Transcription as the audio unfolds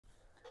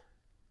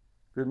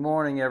Good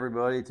morning,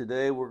 everybody.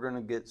 Today we're going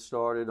to get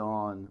started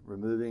on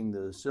removing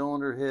the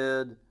cylinder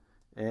head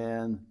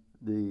and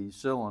the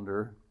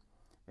cylinder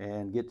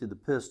and get to the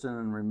piston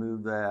and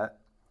remove that.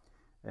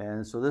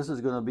 And so this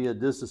is going to be a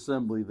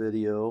disassembly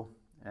video,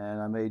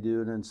 and I may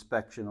do an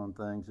inspection on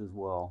things as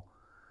well.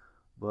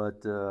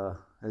 But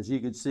as you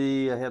can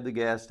see, I have the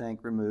gas tank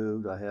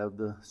removed, I have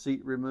the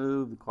seat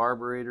removed, the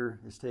carburetor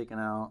is taken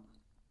out.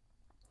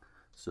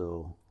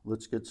 So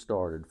let's get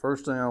started.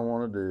 First thing I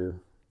want to do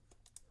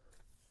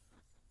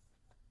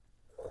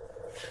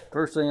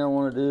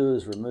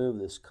is remove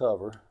this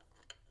cover.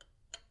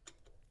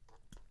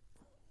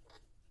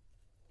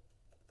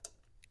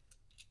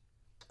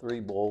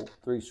 Three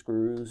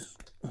screws.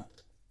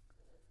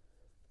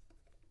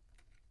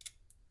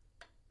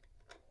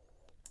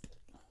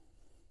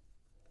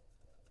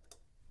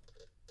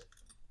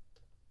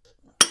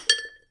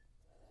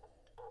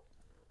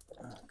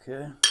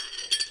 Okay.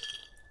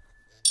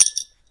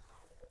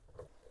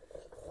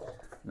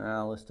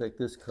 Now let's take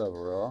this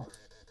cover off.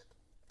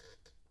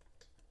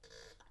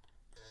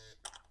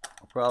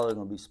 I'm probably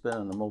going to be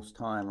spending the most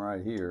time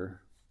right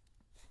here.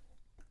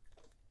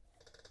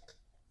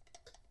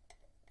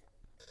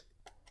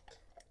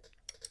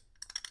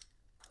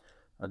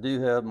 I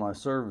do have my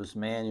service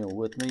manual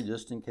with me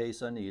just in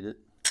case I need it.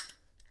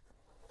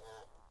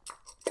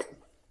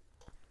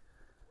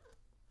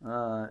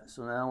 Alright,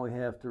 so now we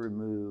have to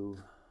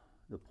remove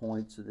the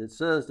points. It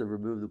says to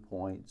remove the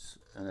points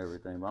and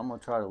everything, but I'm going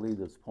to try to leave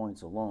those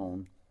points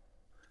alone.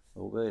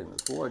 Oh wait,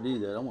 before I do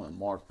that, I want to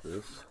mark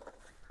this.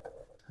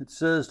 It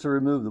says to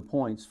remove the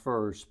points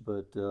first,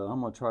 but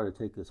I'm going to try to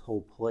take this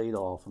whole plate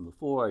off. And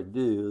before I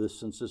do this,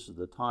 since this is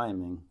the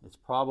timing, it's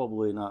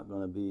probably not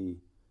going to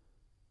be,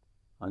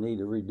 I need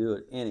to redo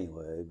it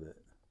anyway, but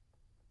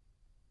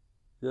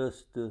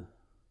just to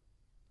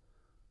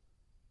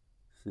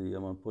see,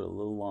 I'm going to put a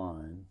little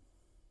line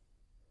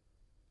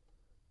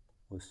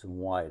with some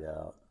white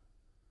out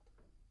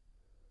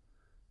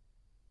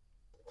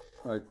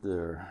right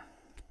there.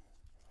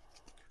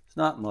 It's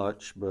not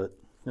much, but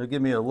it'll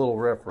give me a little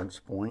reference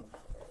point.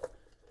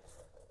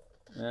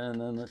 And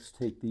then let's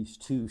take these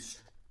two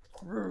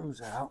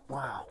screws out.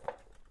 Wow,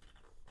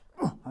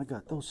 I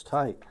got those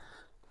tight.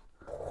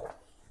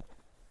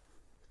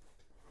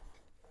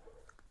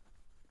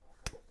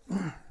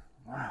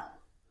 Wow.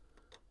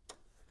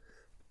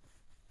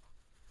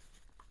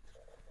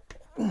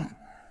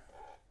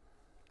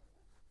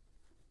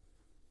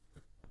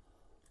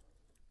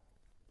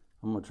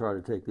 I'm going to try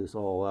to take this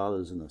all out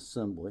as an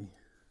assembly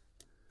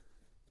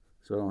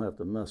so I don't have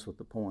to mess with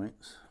the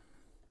points,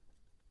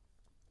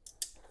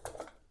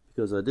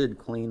 because I did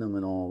clean them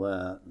and all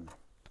that.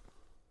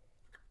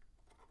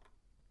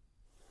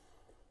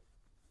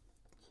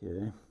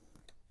 Okay,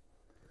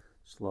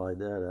 slide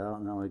that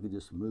out. Now I can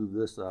just move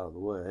this out of the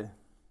way.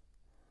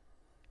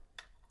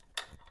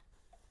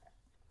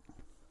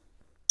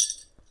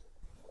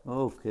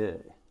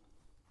 Okay,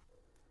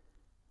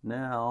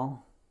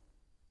 now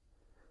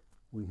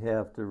we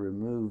have to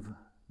remove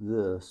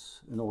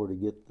this in order to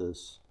get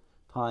this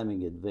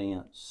timing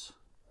advance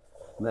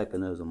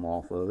mechanism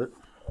off of it.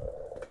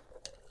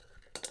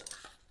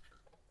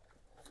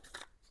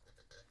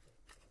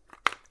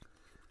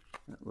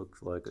 That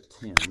looks like a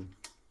 10.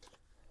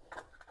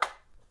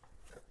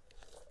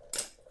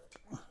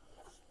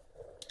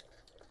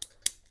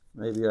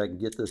 Maybe I can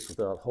get this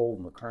without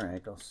holding the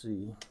crank. I'll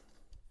see.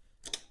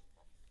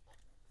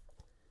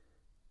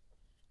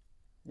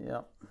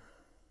 Yep.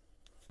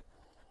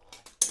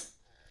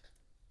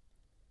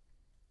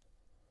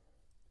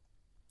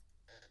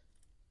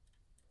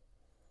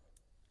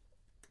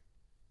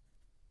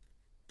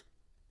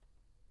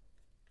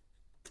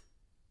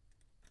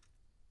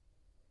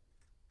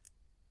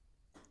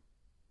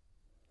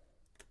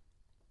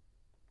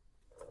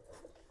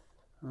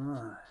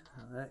 Alright,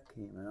 now that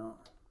came out.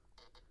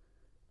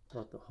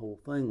 Thought the whole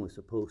thing was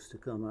supposed to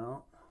come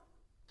out.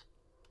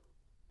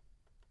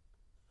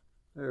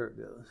 There it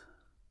goes.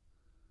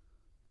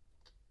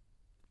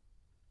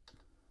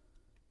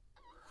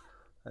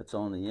 That's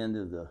on the end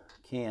of the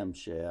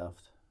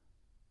camshaft.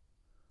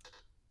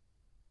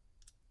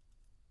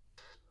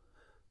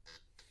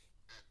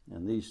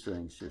 And these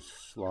things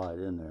just slide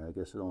in there. I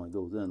guess it only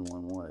goes in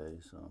one way,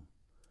 so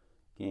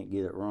can't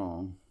get it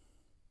wrong.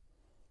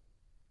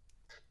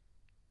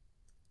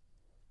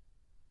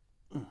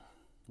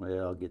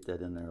 Well, I'll get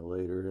that in there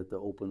later. I have to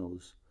open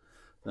those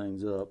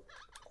things up.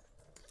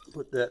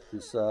 Put that to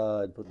the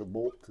side, put the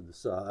bolt to the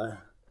side.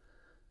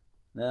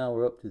 Now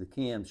we're up to the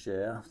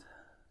camshaft.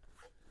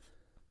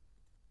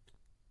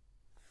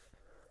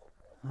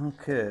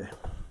 Okay.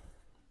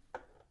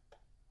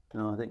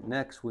 Now I think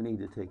next we need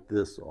to take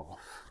this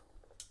off.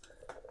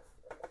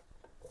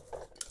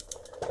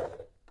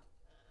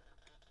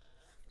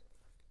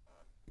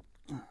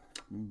 Oh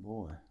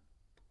boy.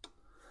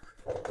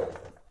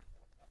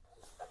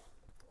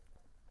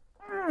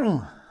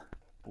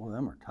 Boy,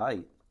 them are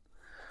tight.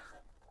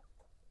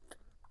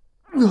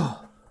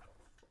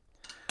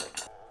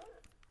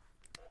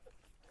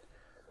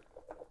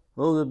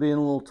 Those are being a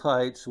little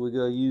tight, so we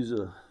gotta use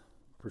a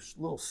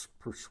little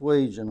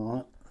persuasion on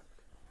it.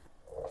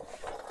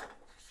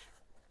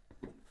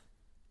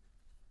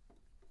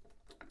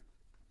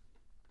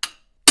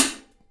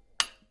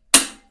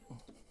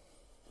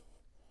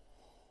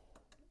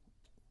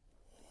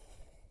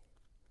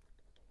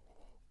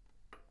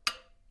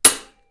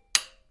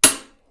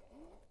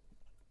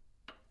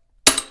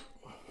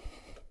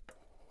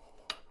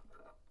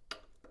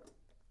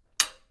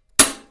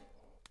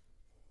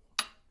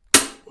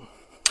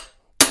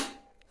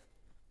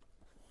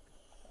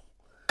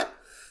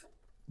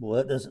 Well,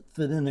 that doesn't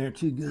fit in there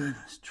too good.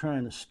 It's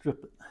trying to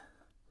strip it.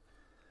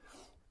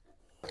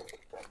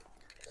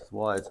 That's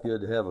why it's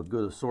good to have a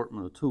good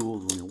assortment of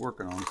tools when you're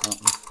working on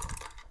something.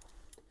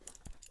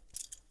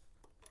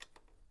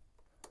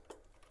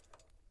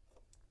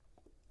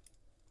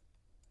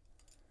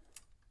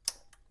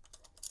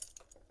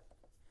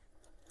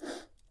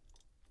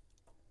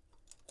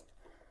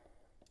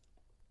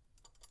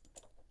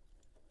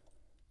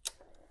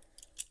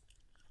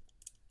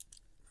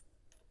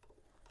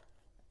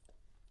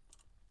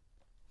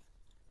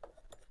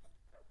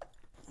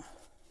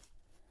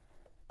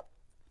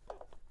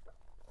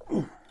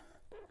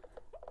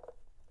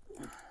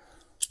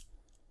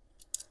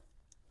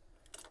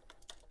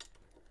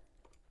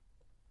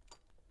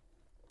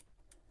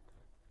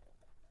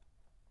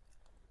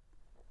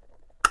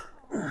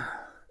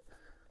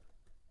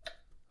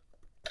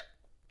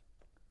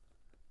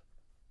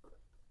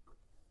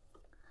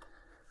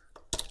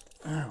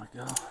 There we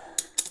go.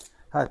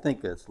 I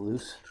think that's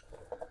loose.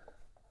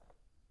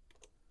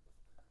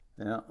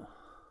 Yeah.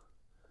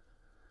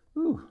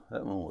 Ooh,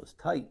 that one was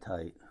tight.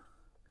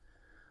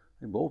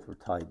 They both were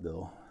tight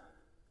though.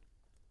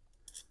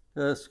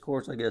 Yes, of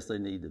course, I guess they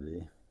need to be.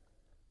 I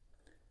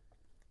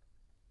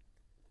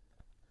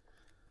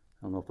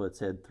don't know if it's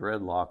had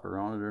thread locker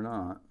on it or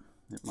not.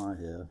 It might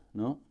have.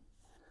 No.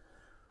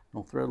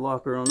 No thread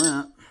locker on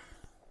that.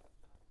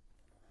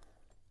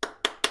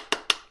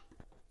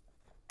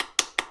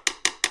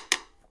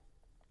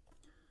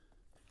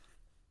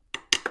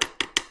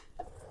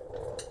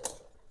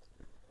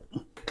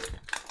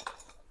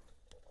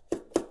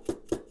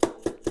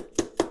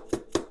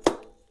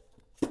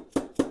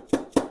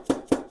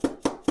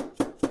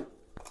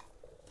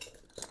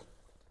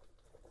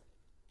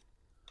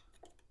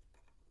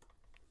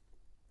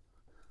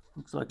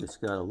 Looks like it's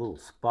got a little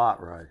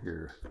spot right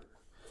here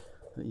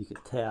that you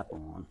could tap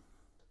on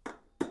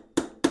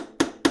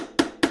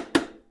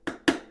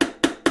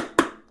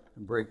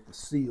and break the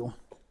seal.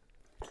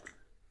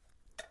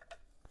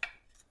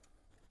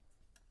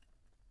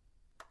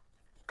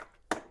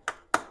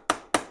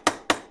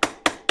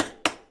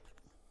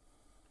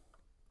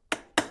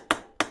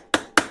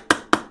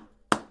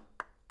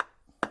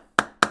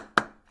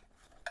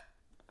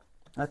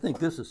 I think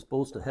this is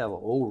supposed to have an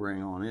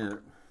O-ring on it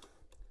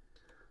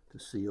to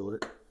seal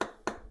it.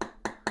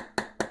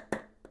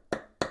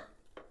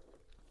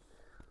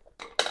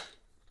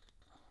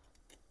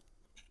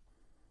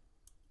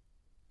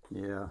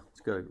 Yeah,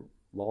 it's got a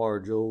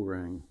large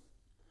O-ring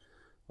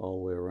all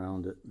the way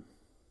around it. In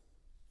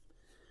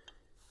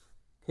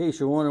case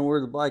you're wondering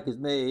where the bike is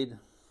made.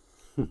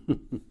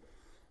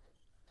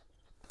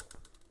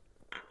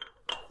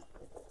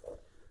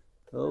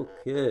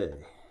 Okay.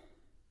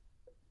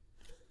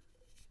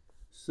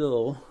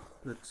 So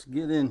let's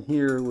get in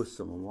here with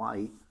some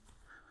light.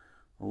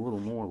 A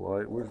little more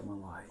light. Where's my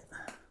light?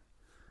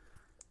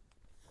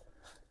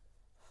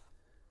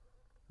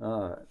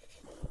 Alright.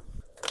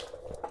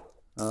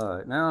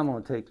 Alright, now I'm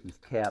going to take these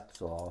caps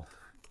off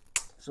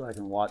so I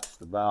can watch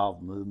the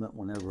valve movement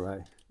whenever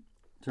I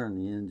turn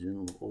the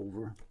engine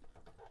over.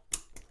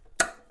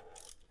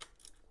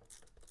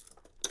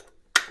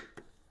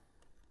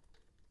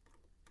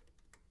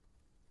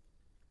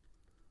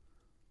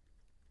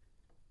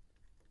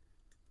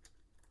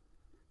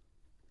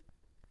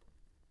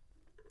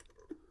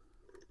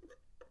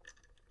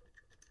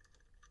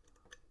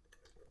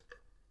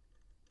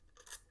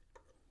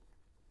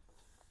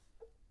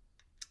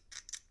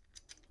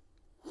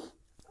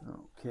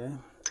 Okay,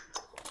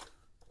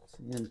 that's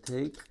the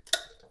intake.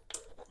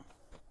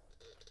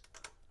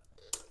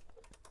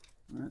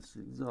 That's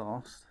the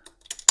exhaust.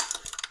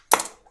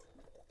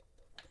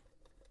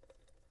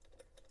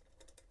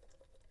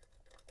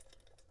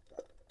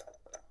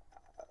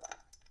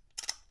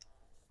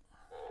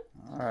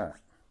 All right.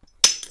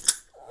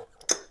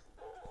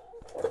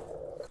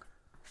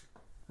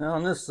 Now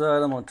on this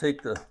side, I'm going to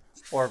take the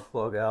spark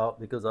plug out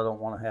because I don't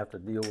want to have to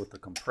deal with the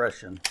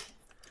compression.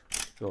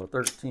 So a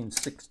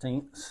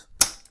 13/16.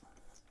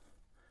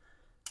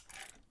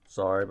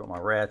 Sorry, but my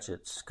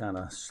ratchet's kind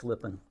of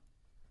slipping.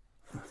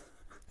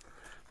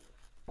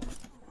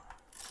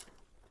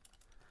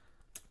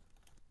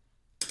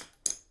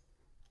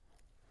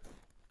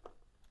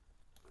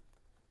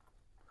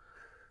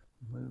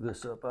 Move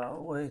this up out of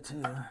the way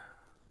too.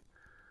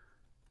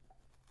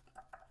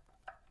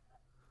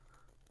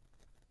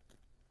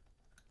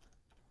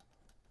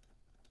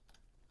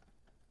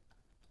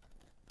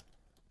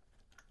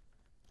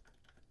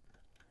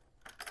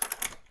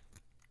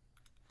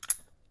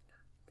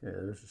 Okay,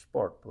 there's the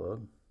spark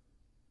plug.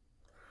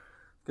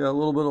 Got a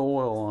little bit of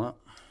oil on it.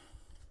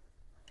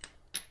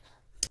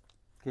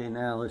 Okay,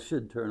 now this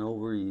should turn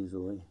over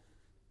easily.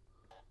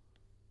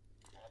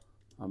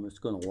 I'm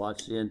just going to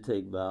watch the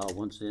intake valve.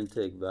 Once the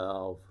intake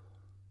valve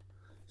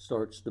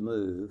starts to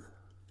move,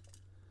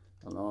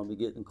 I know I'll be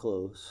getting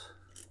close.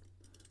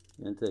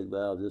 The intake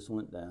valve just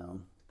went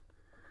down.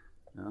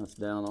 Now it's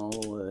down all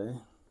the way.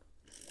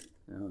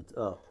 Now it's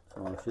up,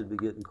 so I should be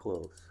getting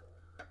close.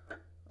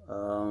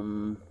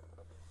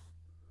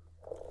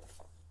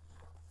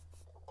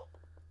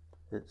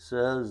 It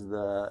says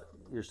that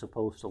you're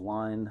supposed to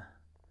line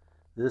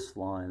this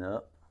line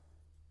up.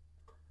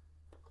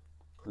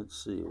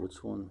 Let's see,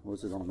 which one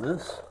was it on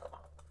this?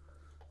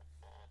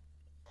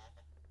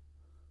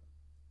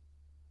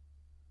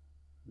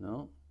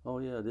 No? Oh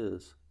yeah, it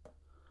is.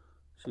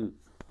 Shoot.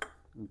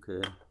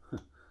 Okay.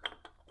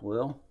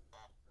 Well,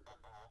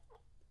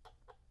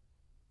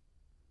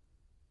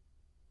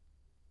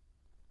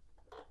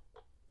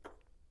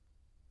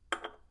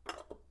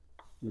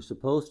 you're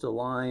supposed to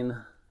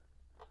line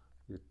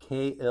your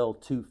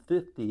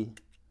KL250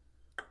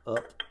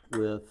 up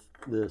with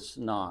this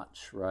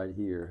notch right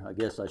here. I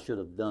guess I should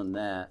have done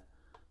that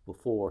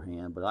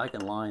beforehand, but I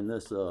can line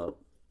this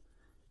up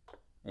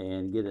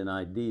and get an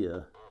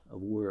idea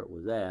of where it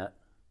was at.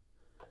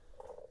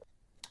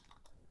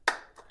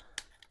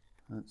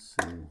 Let's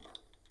see.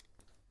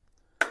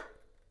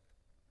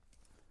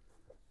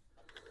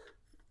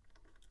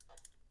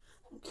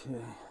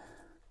 Okay.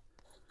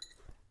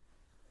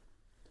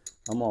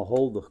 I'm going to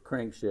hold the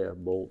crankshaft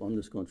bolt. I'm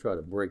just going to try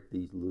to break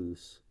these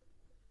loose.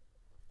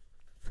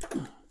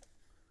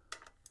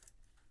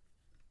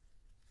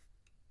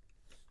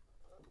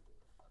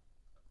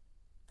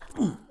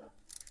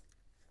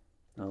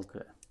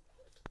 Okay.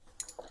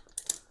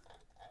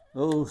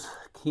 Those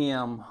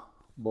cam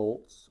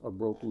bolts are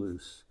broke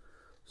loose.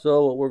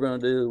 So what we're going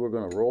to do is we're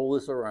going to roll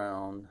this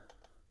around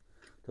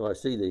till I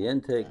see the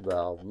intake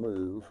valve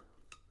move.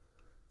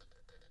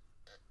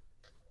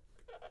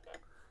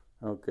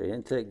 Okay,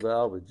 intake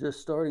valve is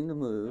just starting to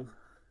move.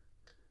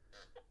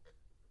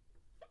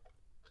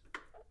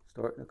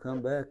 Starting to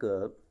come back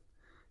up.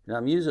 And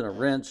I'm using a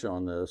wrench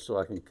on this so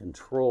I can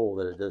control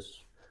that it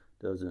just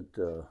doesn't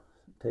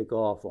take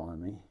off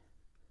on me.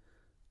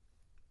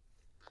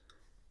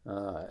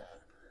 Alright,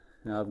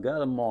 now I've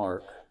got a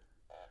mark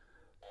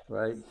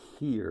right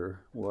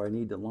here where I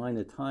need to line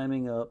the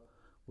timing up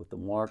with the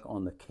mark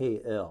on the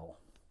KL.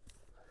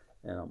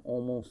 And I'm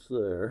almost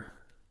there.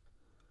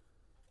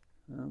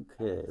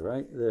 Okay,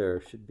 right there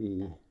should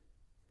be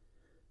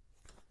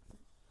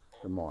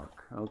the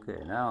mark.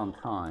 Okay, now I'm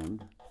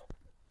timed.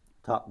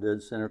 Top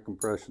dead center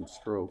compression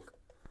stroke.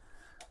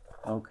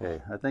 Okay,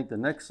 I think the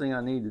next thing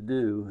I need to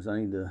do is I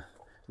need to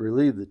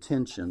relieve the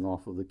tension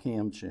off of the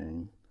cam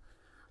chain.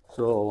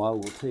 So I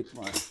will take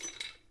my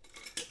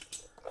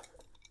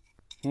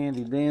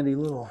handy dandy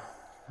little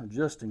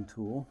adjusting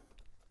tool.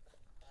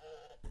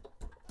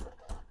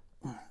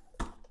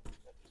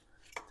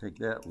 Take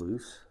that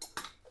loose.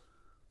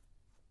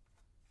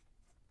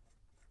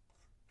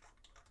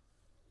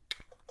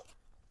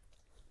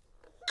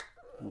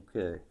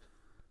 Okay,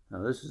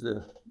 now this is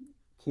the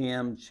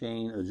cam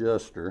chain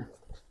adjuster.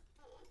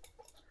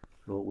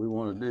 So what we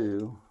want to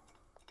do,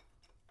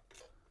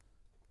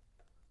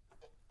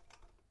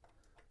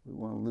 we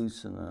want to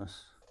loosen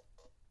this.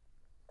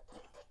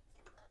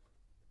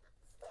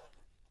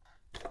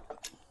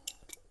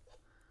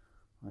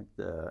 Like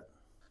that.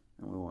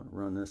 And we want to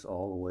run this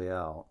all the way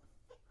out.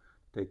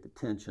 Take the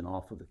tension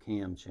off of the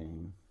cam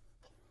chain.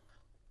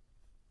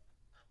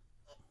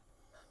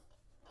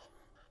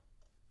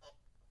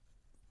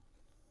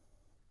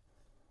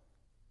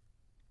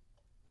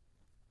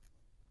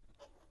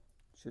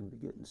 Should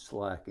be getting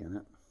slack in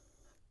it.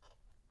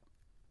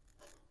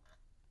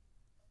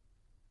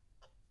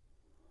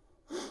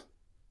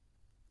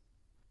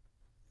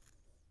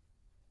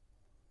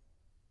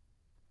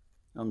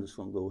 I'm just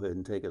going to go ahead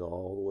and take it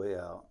all the way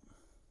out.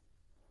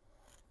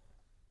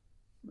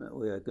 That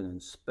way I can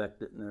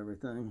inspect it and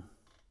everything.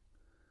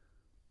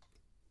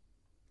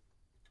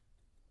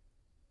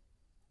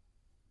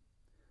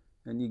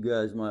 And you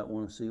guys might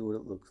want to see what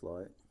it looks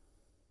like.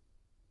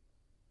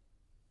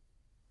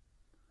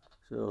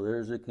 So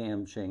there's a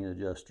cam chain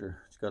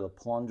adjuster. It's got a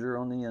plunger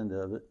on the end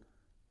of it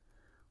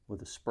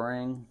with a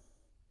spring.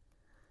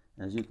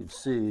 As you can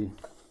see,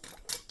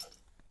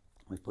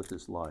 let me put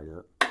this light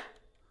up.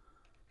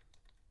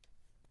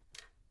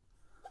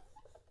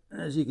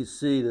 As you can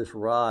see, this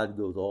rod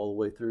goes all the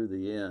way through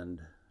the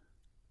end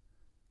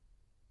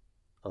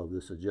of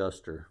this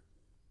adjuster.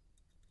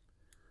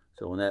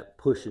 So when that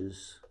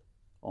pushes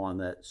on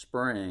that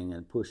spring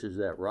and pushes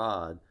that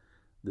rod,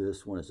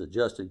 this, when it's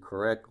adjusted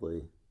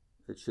correctly,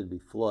 it should be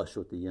flush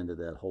with the end of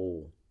that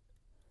hole.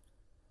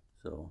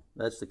 So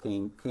that's the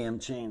cam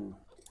chain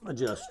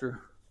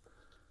adjuster.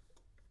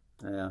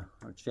 Yeah,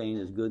 our chain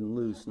is good and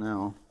loose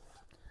now.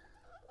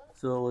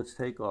 So let's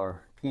take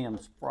our cam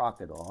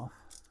sprocket off.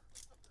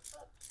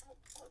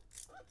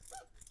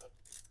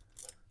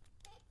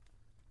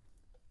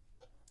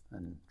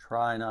 And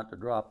try not to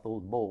drop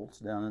those bolts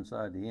down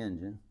inside the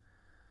engine.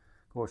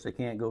 Of course, they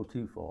can't go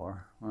too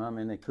far. Well, I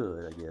mean, they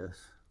could, I guess.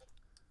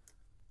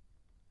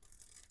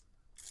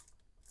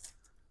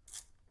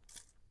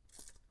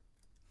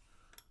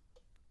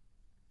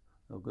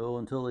 They'll go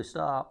until they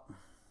stop.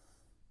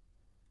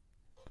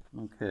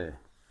 Okay.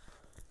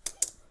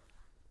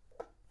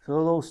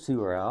 So those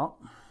two are out.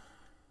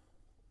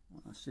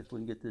 Let's see if we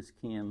can get this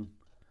cam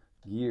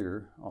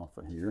gear off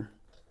of here.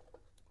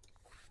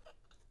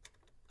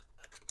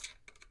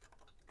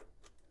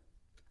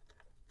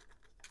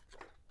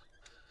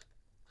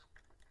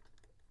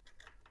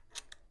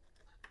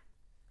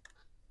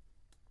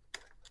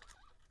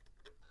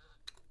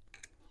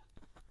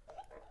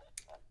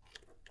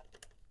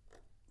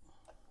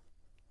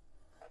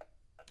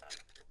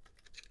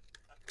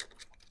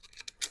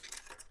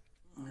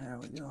 There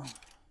we go.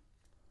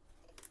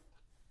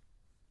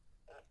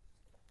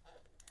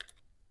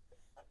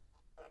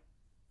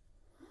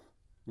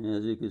 And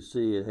as you can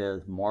see, it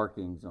has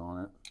markings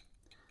on it.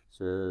 It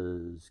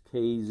says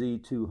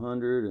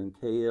KZ200 and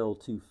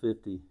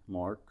KL250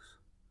 marks.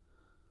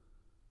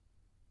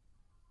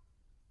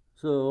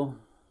 So,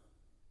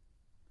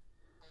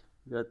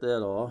 got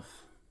that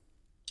off.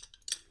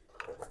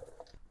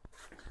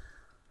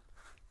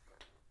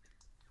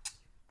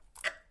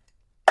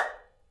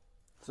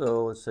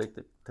 So let's take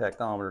the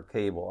tachometer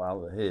cable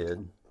out of the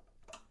head.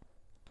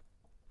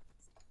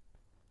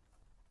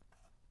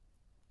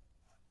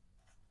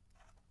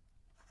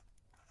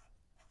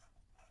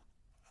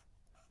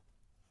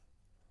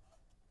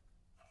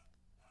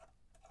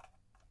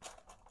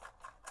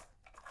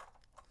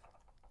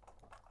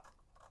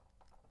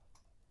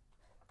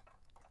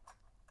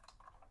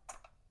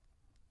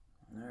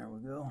 There we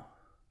go.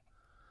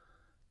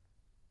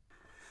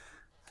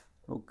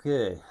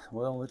 Okay,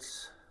 well,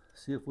 let's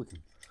see if we can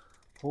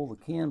pull the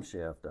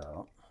camshaft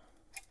out.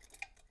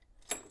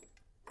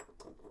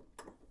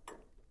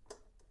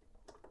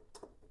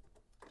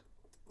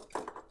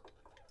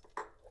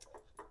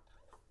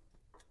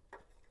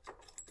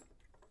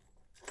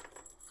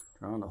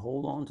 Trying to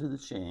hold on to the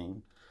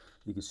chain.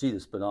 You can see the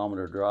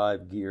speedometer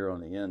drive gear on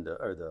the end,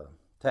 or the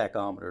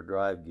tachometer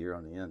drive gear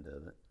on the end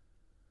of it.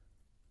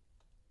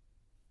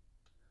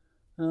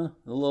 The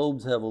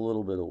lobes have a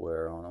little bit of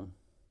wear on them.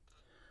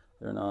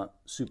 They're not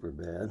super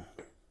bad.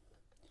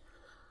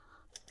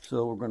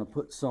 So we're going to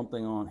put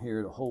something on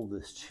here to hold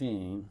this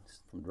chain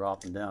from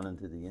dropping down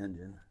into the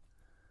engine.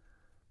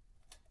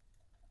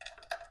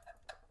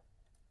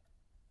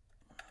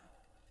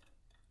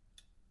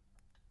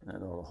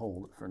 That ought to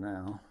hold it for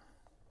now.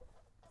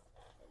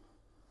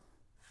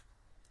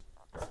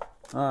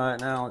 All right,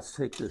 now let's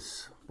take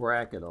this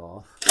bracket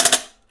off.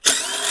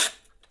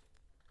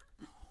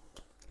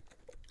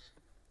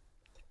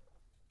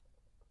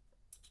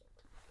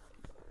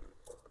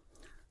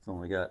 It's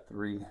only got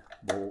 3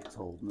 bolts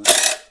holding it.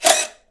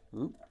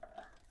 Oop,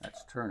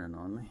 that's turning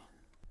on me.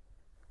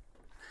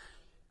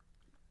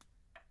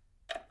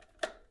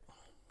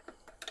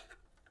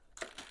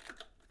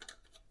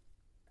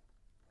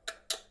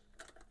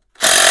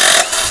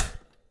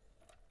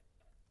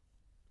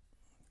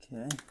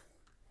 Okay.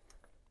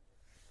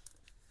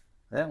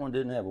 That one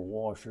didn't have a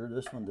washer.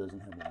 This one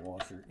doesn't have a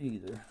washer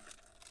either.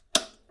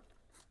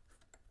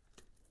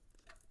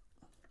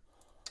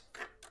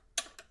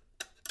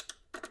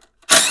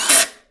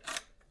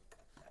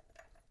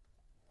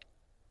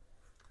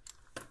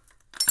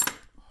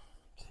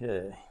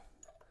 Okay,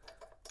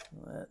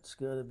 that's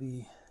got to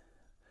be,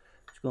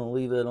 just going to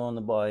leave it on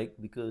the bike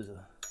because the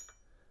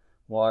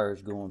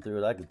wire's going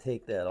through it. I could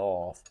take that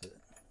off, but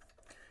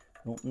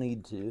don't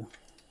need to.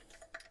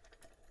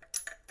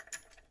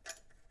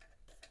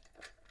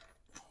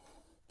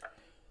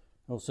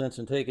 No sense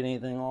in taking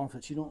anything off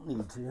that you don't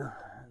need to.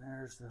 And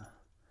there's the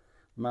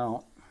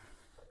mount.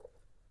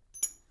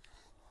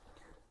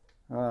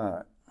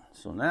 Alright,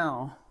 so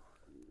now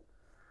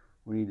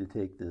we need to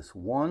take this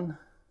one,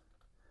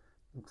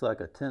 looks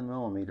like a 10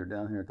 millimeter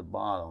down here at the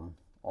bottom,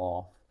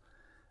 off.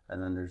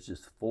 And then there's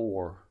just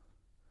 4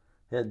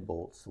 head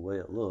bolts the way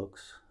it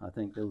looks. I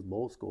think those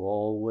bolts go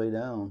all the way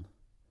down.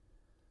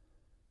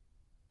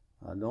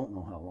 I don't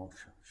know how long.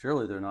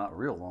 Surely they're not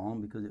real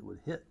long because it would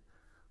hit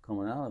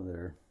coming out of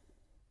there.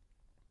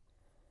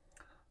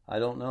 I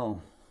don't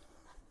know.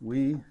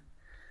 We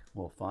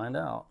will find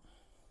out.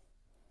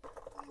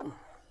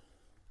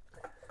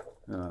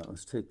 Alright,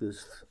 let's take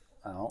this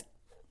out.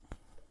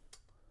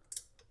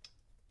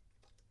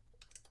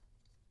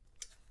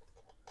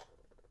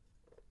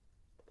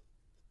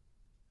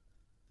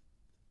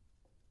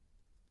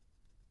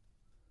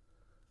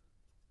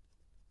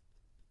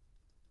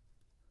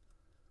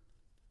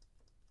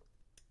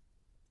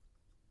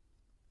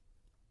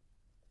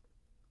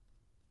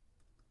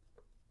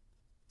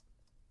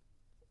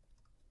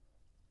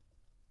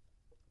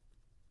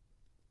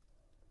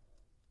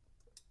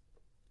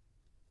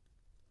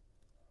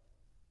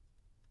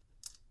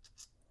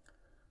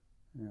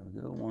 There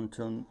we go, one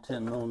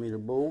 10 millimeter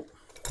bolt.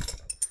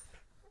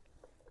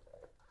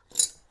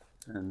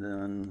 And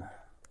then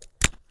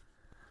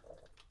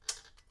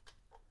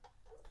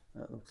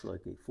that looks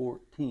like a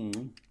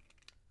 14.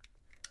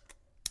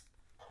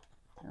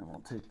 And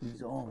we'll take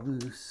these all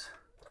loose.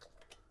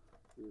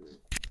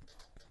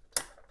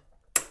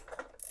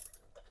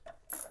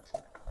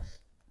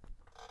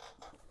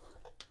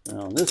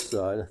 Now on this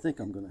side, I think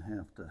I'm going to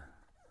have to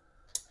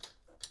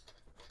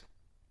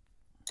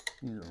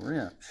use a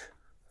wrench.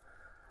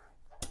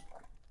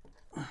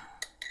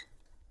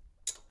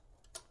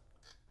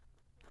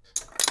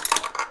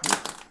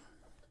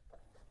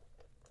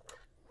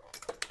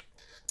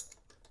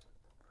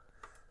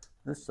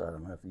 This side I'm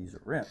going to have to use a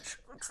wrench,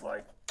 looks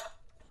like.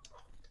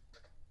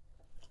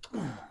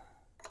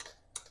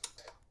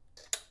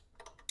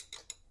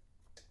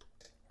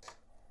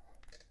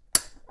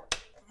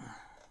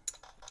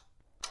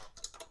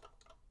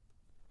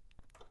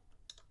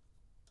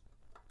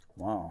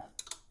 Wow.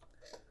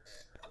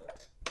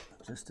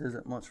 Just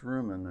isn't much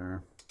room in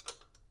there.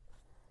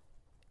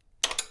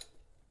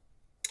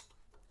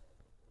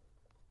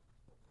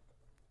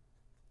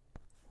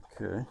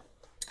 Okay.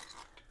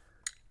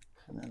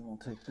 And then we'll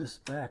take this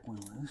back one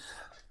loose.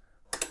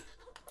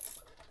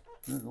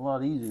 This is a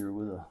lot easier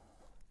with a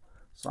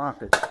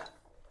socket.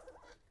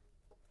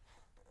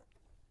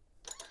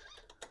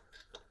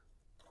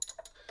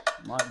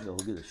 Might be able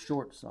to get a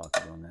short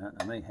socket on that.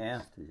 I may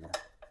have to.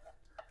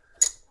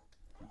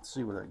 Let's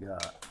see what I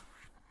got.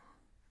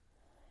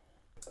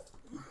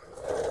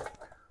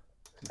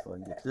 See if I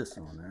can get this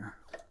on there.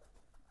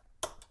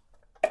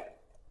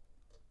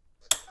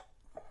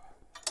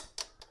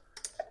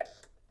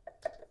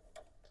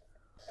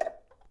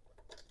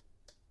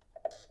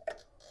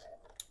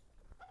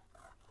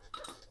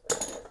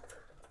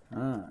 All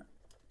right.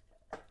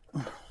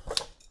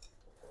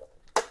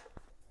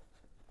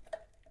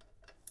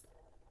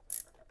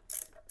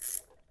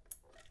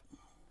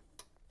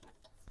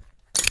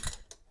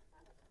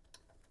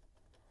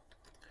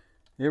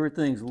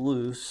 Everything's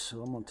loose,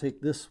 so I'm going to take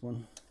this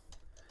one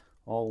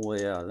all the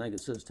way out. I think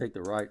it says take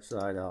the right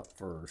side out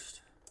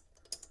first.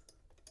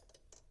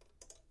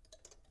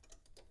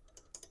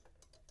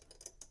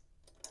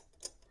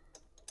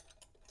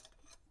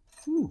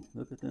 Whew,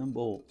 look at them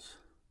bolts.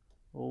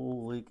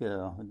 Holy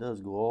cow, it does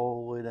go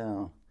all the way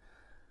down.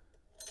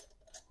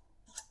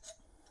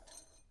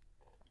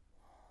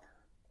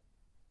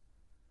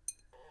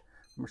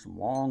 There's some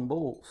long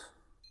bolts.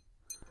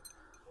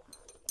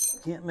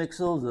 Can't mix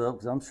those up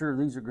because I'm sure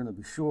these are going to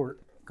be short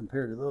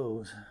compared to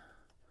those.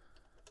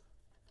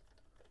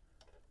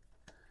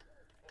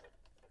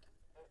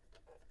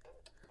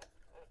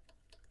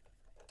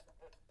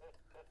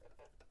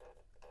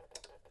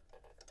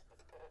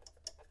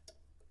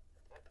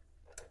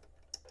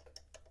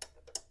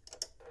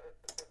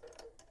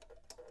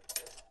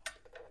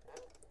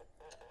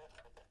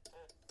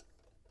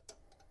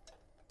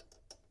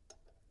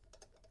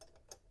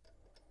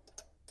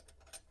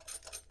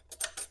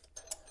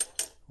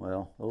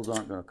 Well, those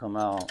aren't going to come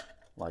out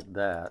like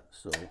that,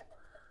 so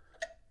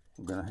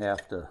we're going to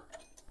have to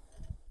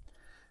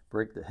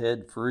break the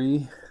head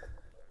free.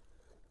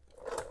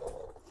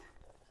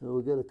 So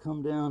we got to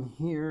come down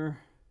here,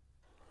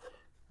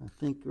 I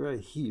think right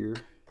here,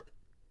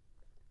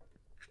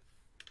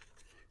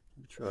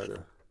 and try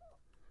to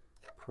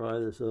pry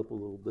this up a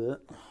little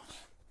bit.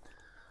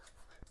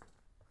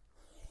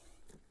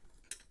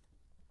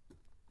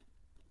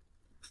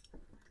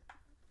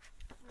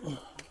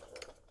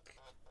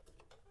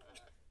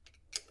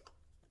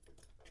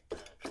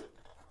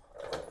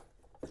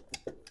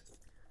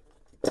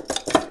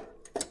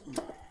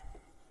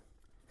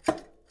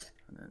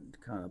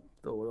 Kind of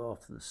throw it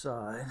off to the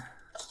side,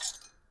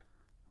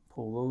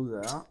 pull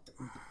those out.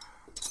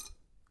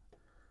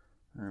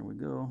 There we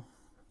go.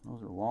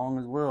 Those are long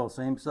as well,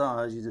 same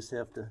size. You just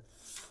have to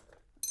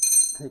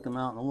take them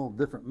out in a little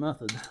different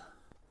method.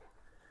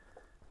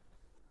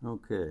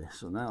 Okay,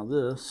 so now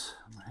this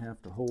I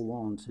have to hold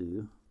on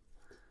to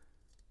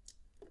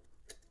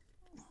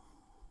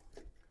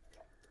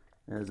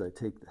as I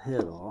take the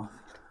head off.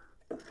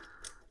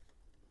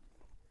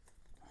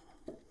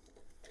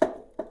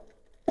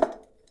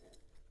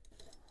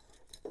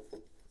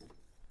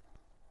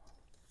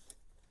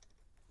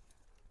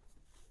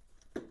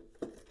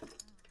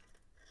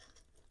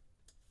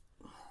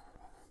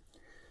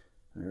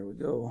 There we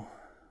go.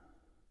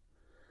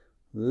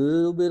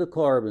 Little bit of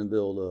carbon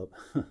buildup.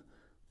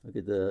 Look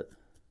at that.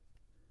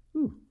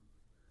 Whew.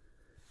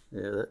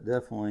 Yeah, that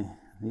definitely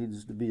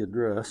needs to be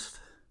addressed.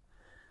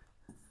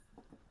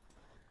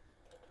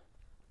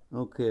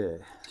 Okay,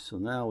 so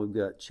now we've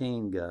got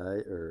chain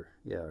guide, or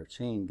yeah, our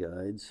chain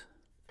guides.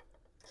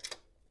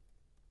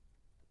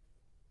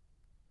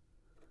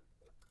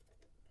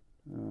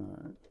 All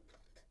right.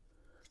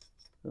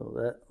 So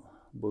that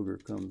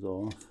booger comes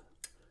off.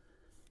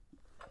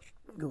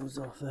 Goes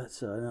off that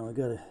side. Now I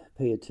got to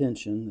pay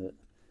attention that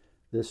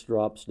this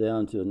drops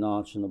down to a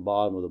notch in the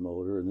bottom of the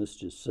motor, and this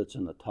just sits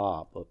in the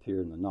top up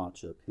here in the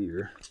notch up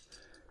here.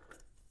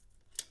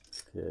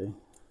 Okay.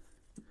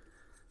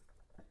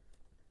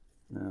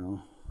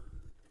 Now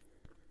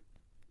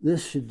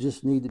this should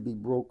just need to be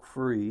broke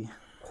free.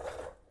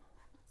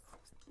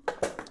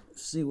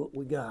 Let's see what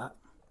we got.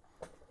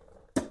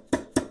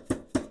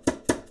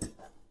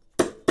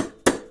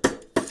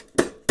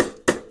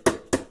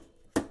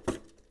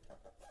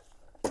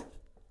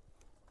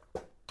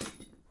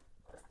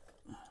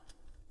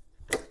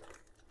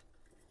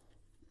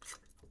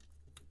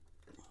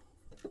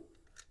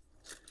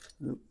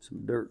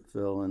 Some dirt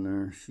fell in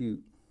there.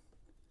 Shoot.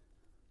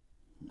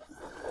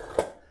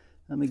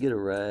 Let me get a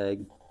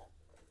rag.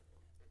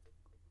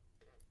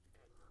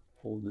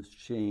 Hold this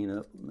chain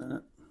up a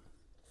minute.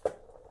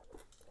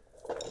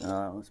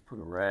 Let's put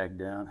a rag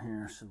down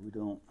here so we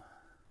don't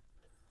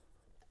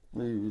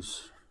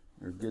lose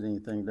or get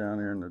anything down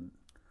there in the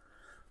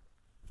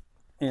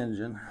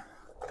engine.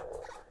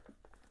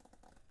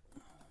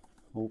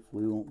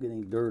 Hopefully we won't get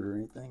any dirt or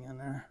anything in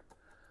there.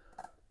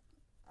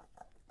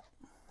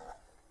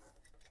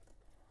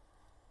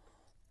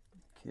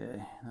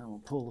 Okay, now we'll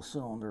pull the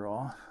cylinder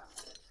off.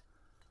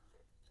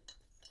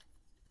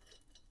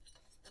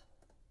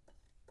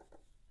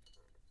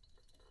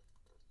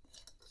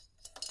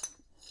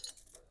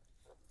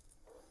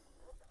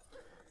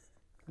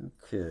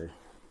 Okay,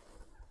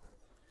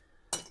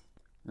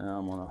 now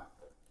I'm gonna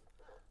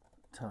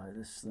tie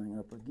this thing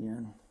up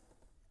again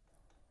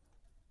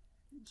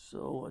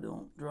so I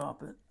don't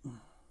drop it.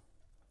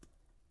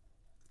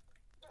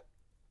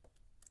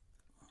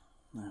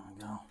 There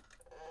we go.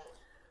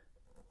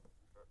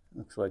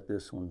 Looks like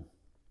this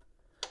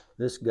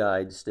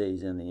guide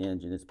stays in the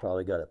engine. It's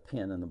probably got a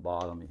pin in the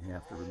bottom you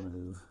have to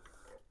remove.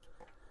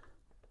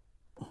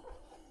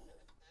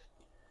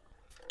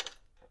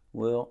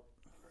 Well,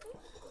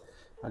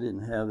 I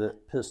didn't have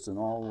that piston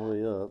all the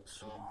way up,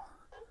 so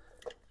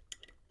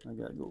I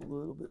gotta go a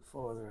little bit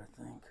farther,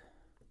 I think.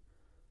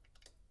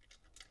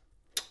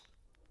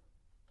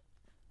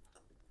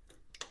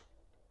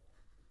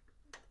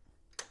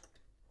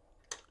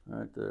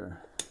 Right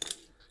there.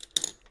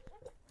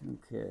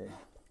 Okay.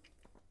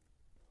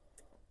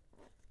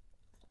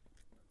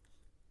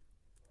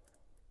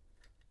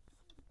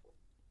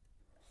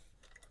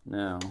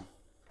 Now,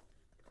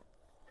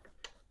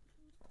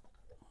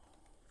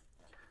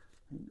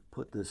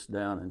 put this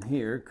down in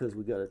here because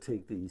we got to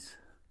take these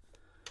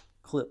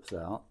clips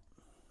out.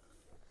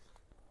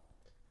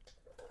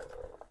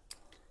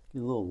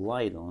 Get a little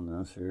light on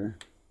this here.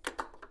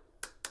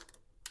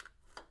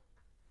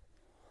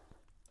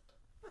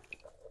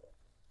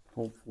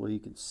 Hopefully you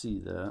can see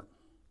that.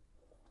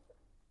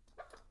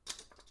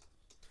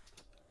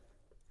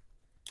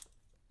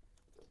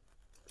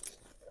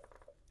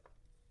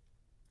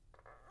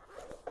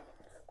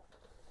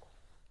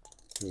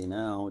 Okay,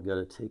 now we got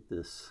to take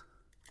this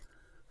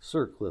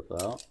circlip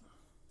out.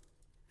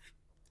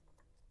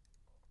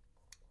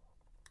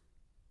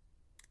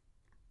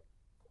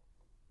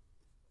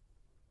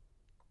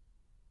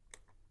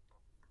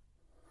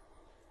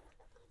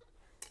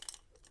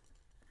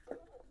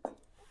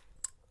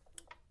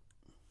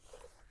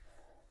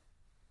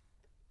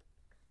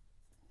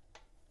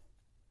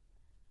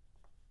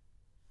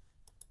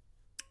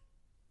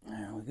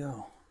 There we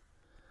go.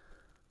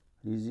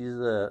 Easy as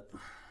that.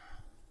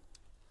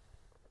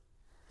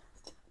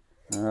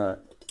 All right.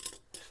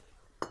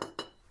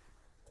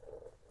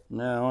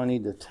 Now I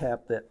need to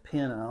tap that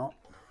pin out.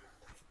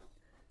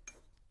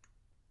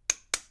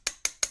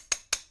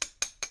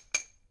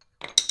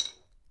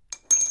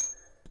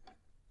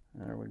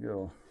 There we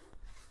go.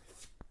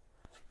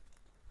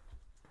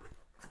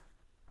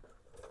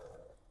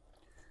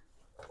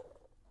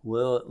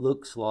 Well, it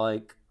looks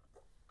like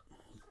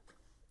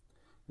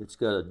it's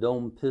got a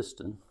dome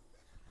piston.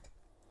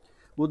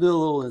 We'll do a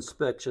little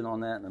inspection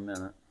on that in a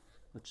minute.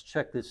 Let's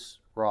check this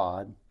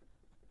rod.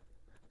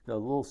 Got a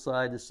little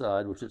side to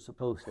side, which it's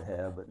supposed to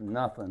have, but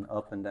nothing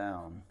up and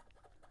down.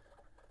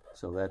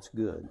 So that's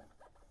good.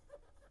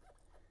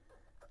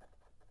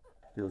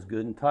 Feels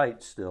good and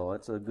tight still.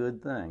 That's a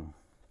good thing.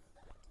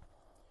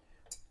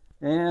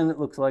 And it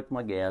looks like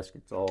my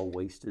gasket's all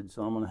wasted,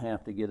 so I'm going to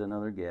have to get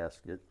another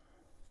gasket,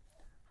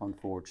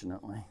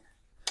 unfortunately.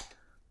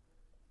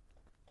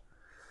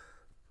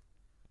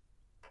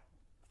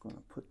 I'm going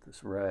to put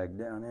this rag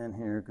down in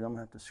here because I'm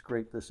going to have to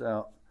scrape this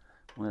out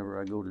whenever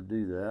I go to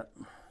do that.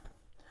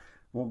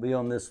 Won't be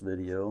on this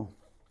video,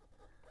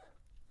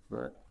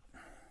 but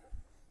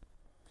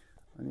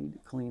I need to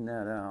clean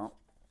that out.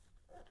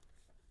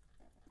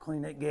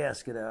 Clean that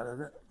gasket out of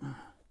it.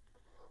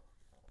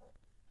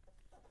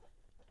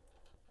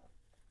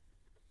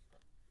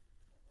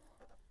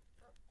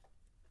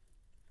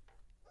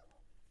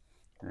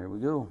 There we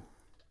go.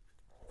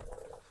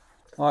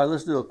 All right,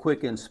 let's do a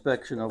quick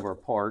inspection of our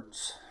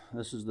parts.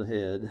 This is the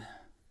head.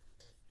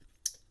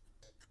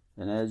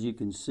 And as you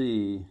can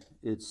see,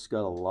 it's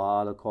got a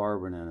lot of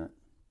carbon in it.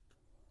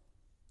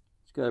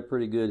 It's got a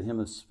pretty good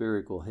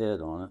hemispherical head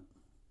on it.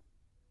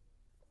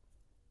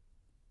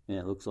 And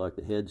it looks like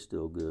the head's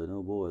still good.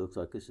 Oh boy, it looks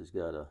like this has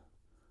got a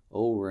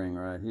O-ring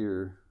right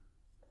here.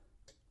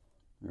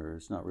 Or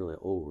it's not really an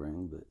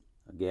O-ring, but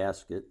a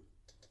gasket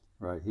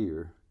right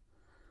here.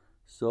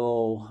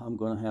 So I'm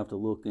going to have to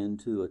look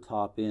into a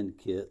top end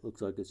kit.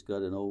 Looks like it's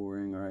got an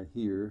O-ring right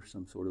here,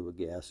 some sort of a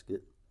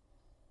gasket.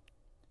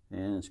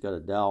 And it's got a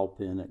dowel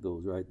pin that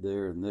goes right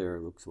there and there,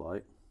 it looks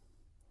like.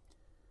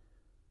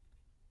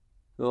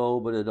 Oh,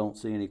 but I don't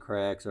see any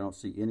cracks. I don't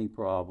see any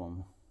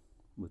problem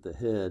with the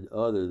head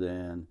other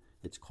than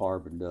it's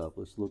carboned up.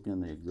 Let's look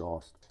in the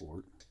exhaust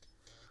port.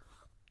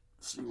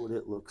 See what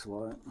it looks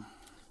like.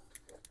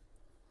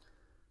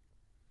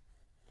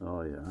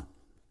 Oh yeah.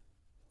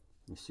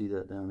 You see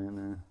that down in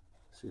there?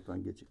 See if I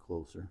can get you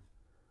closer.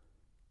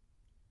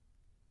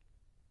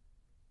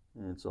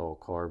 And it's all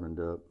carboned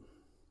up.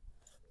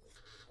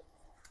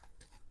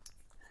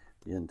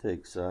 The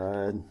intake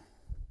side,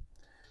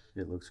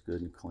 it looks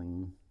good and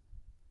clean.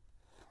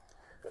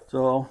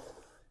 So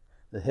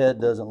the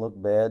head doesn't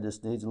look bad,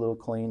 just needs a little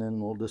cleaning, a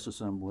little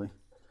disassembly.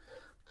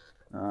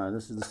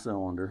 This is the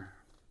cylinder.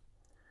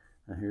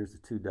 Now here's the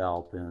two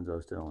dowel pins I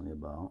was telling you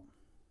about.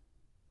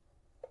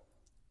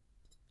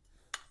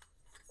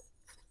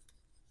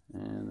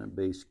 And the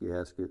base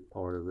gasket,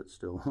 part of it's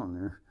still on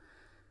there.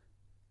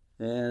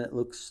 And it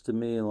looks to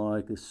me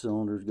like the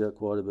cylinder's got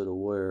quite a bit of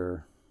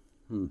wear.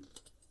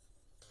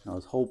 I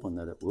was hoping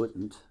that it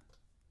wouldn't.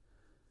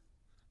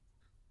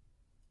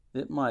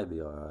 It might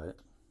be alright.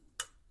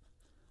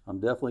 I'm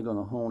definitely going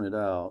to hone it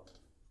out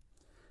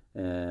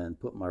and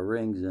put my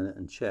rings in it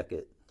and check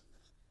it.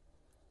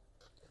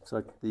 Looks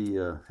like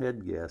the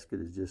head gasket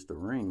is just a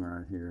ring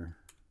right here.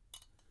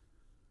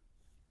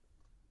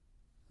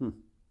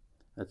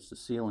 That's the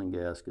sealing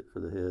gasket for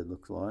the head,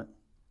 looks like.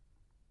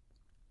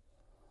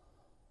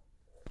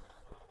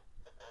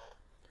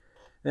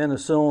 And the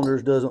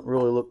cylinders doesn't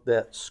really look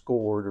that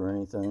scored or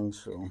anything,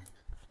 so.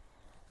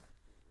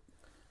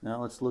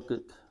 Now let's look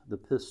at the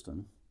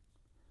piston.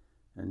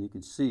 And you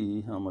can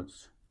see how much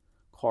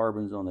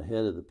carbon's on the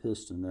head of the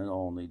piston. That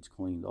all needs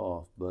cleaned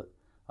off, but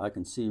I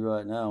can see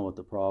right now what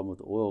the problem with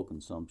the oil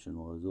consumption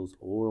was.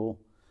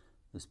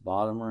 This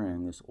bottom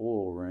ring, this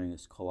oil ring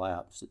is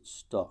collapsed, it's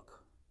stuck.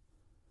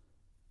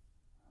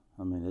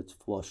 I mean, it's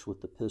flush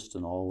with the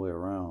piston all the way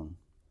around.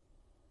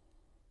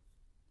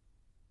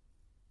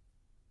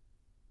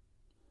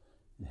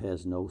 It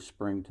has no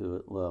spring to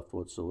it left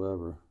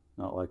whatsoever.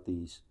 Not like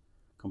these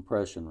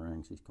compression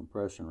rings. These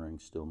compression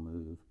rings still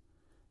move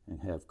and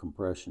have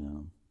compression in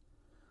them.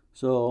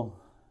 So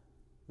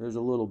there's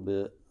a little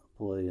bit of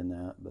play in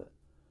that, but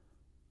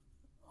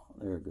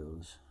there it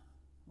goes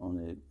on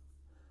the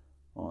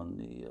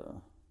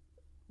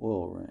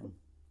oil ring.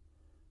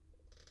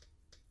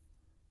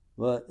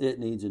 But it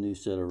needs a new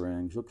set of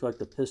rings. Looks like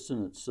the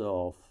piston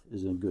itself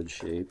is in good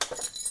shape.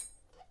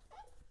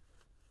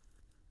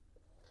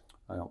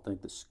 I don't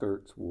think the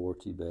skirts wore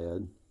too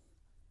bad.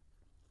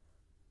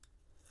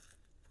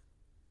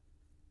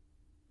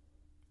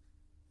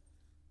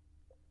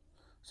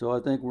 So I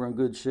think we're in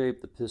good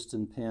shape. The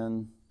piston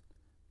pin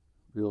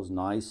feels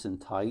nice and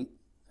tight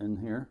in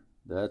here.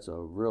 That's a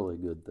really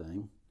good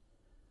thing,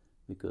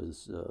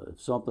 because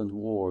if something's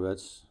wore,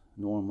 that's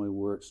normally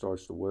where it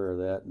starts to wear,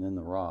 that and then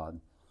the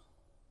rod.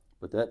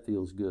 But that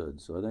feels good,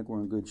 so I think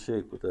we're in good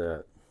shape with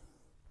that.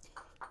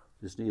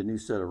 Just need a new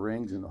set of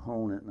rings and to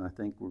hone it, and I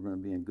think we're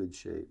going to be in good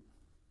shape.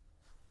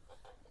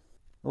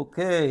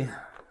 Okay,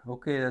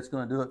 that's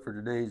going to do it for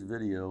today's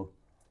video.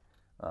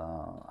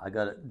 I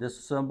got it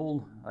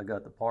disassembled. I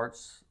got the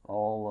parts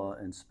all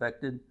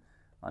inspected.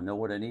 I know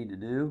what I need to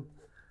do.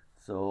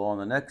 So on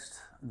the next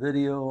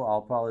video,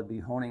 I'll probably be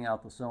honing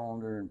out the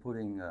cylinder and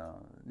putting a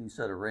new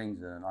set of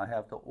rings in. I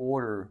have to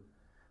order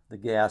the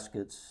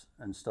gaskets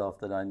and stuff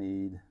that I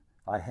need.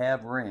 I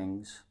have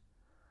rings,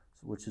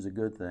 which is a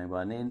good thing, but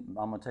I'm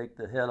going to take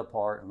the head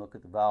apart and look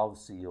at the valve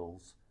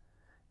seals,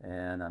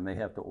 and I may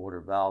have to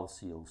order valve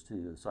seals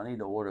too. So I need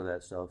to order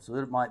that stuff. So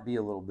it might be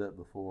a little bit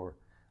before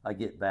I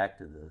get back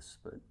to this.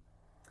 But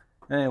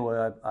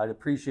anyway, I'd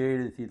appreciate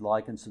it if you'd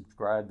like and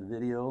subscribe the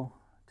video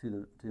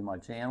to my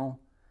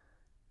channel.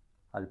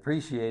 I'd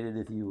appreciate it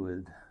if you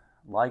would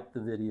like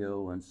the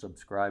video and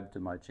subscribe to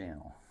my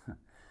channel.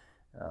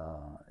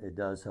 It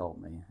does help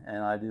me,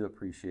 and I do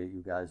appreciate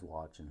you guys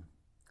watching.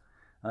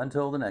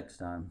 Until the next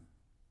time.